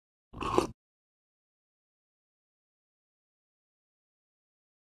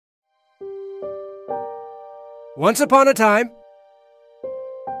Once upon a time,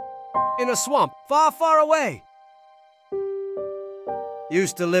 in a swamp far, far away,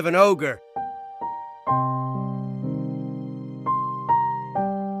 used to live an ogre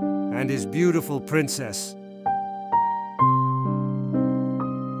and his beautiful princess.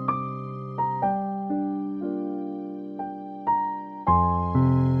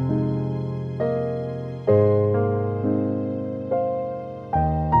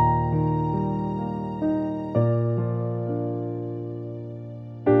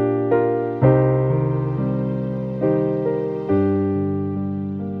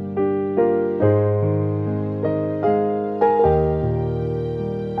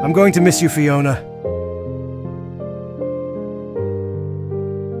 I'm going to miss you, Fiona.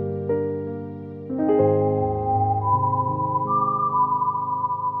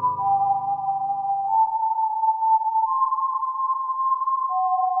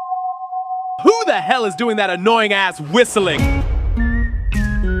 Who the hell is doing that annoying-ass whistling?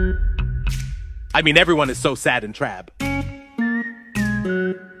 I mean, everyone is so sad and Trab.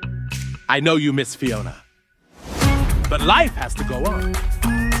 I know you miss Fiona. But life has to go on.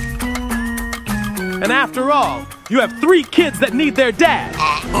 And after all, you have 3 kids that need their dad.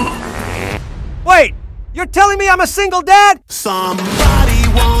 Wait! You're telling me I'm a single dad? Somebody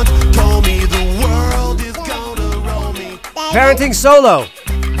once told me the world is gonna roll me. Parenting solo.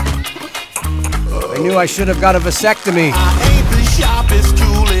 I knew I should have got a vasectomy. I ain't the sharpest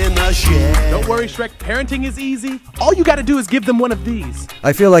tool in the shed. Don't worry, Shrek. Parenting is easy. All you gotta do is give them one of these.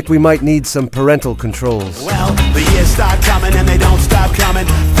 I feel like we might need some parental controls. Well, the years start coming and they don't stop coming.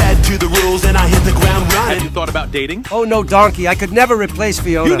 Fed to the rules and I hit the ground running. Have you thought about dating? Oh no, Donkey, I could never replace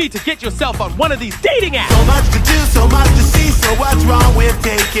Fiona. You need to get yourself on one of these dating apps. So much to do, so much to see. So what's wrong with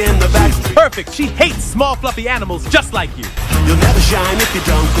taking the back street? Perfect. She hates small, fluffy animals just like you. You'll never shine if you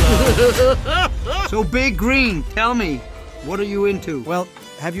don't glow. So Big Green, tell me, what are you into? Well,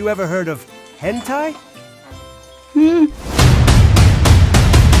 have you ever heard of hentai?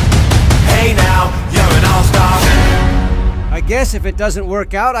 Hey now, you're an all-star. I guess if it doesn't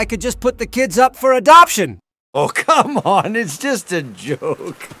work out, I could just put the kids up for adoption. Oh, come on, it's just a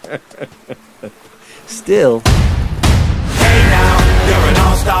joke. Still. Hey now, you're an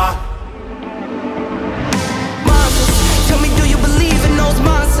all-star. Monsters, tell me, do you believe in those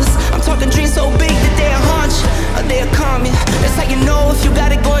monsters? I'm talking dreams so big that they'll haunt you, or they'll calm you. That's how you know if you got